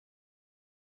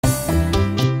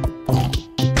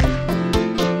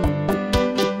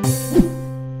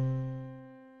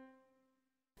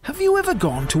ever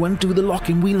gone to undo the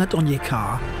locking wheel nut on your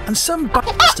car and some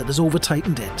bastard has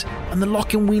over-tightened it and the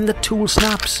locking wheel nut tool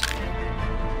snaps?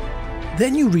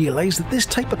 Then you realise that this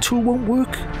type of tool won't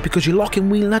work because your locking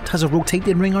wheel nut has a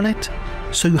rotating ring on it,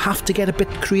 so you have to get a bit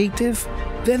creative?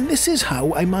 Then this is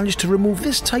how I managed to remove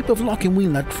this type of locking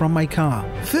wheel nut from my car.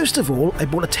 First of all, I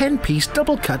bought a 10-piece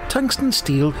double-cut tungsten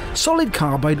steel solid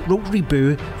carbide rotary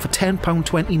burr for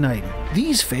 £10.29.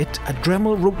 These fit a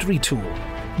Dremel rotary tool.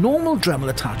 Normal Dremel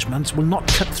attachments will not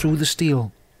cut through the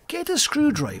steel. Get a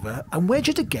screwdriver and wedge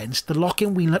it against the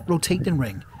locking wheel nut rotating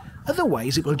ring,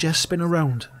 otherwise it will just spin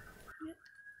around.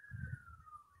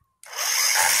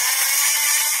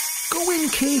 Go in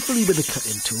carefully with the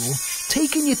cutting tool,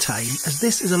 taking your time as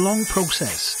this is a long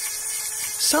process.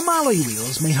 Some alloy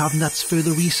wheels may have nuts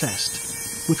further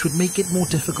recessed, which would make it more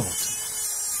difficult.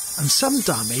 And some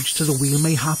damage to the wheel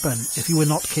may happen if you are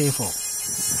not careful.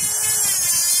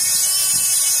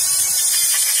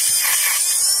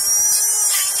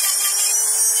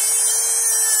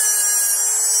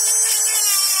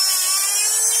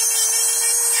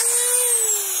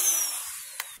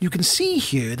 You can see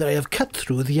here that I have cut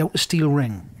through the outer steel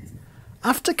ring.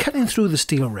 After cutting through the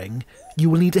steel ring, you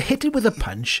will need to hit it with a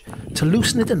punch to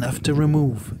loosen it enough to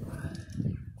remove.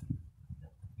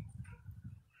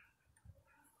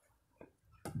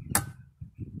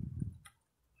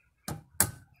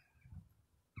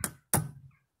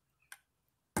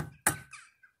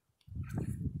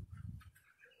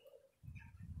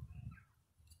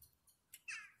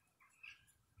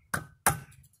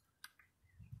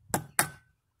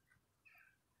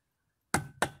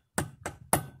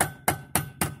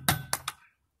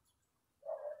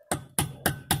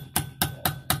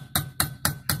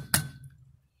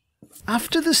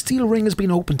 After the steel ring has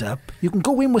been opened up, you can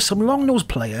go in with some long nose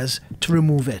pliers to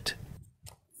remove it.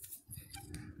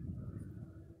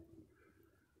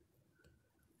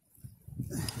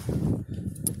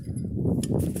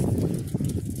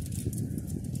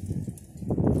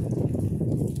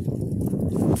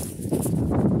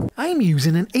 I'm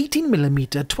using an 18mm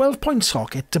 12-point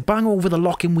socket to bang over the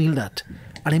locking wheel nut,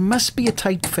 and it must be a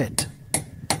tight fit.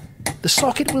 The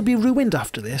socket will be ruined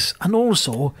after this, and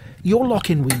also your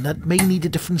locking wheel nut may need a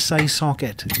different size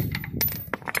socket.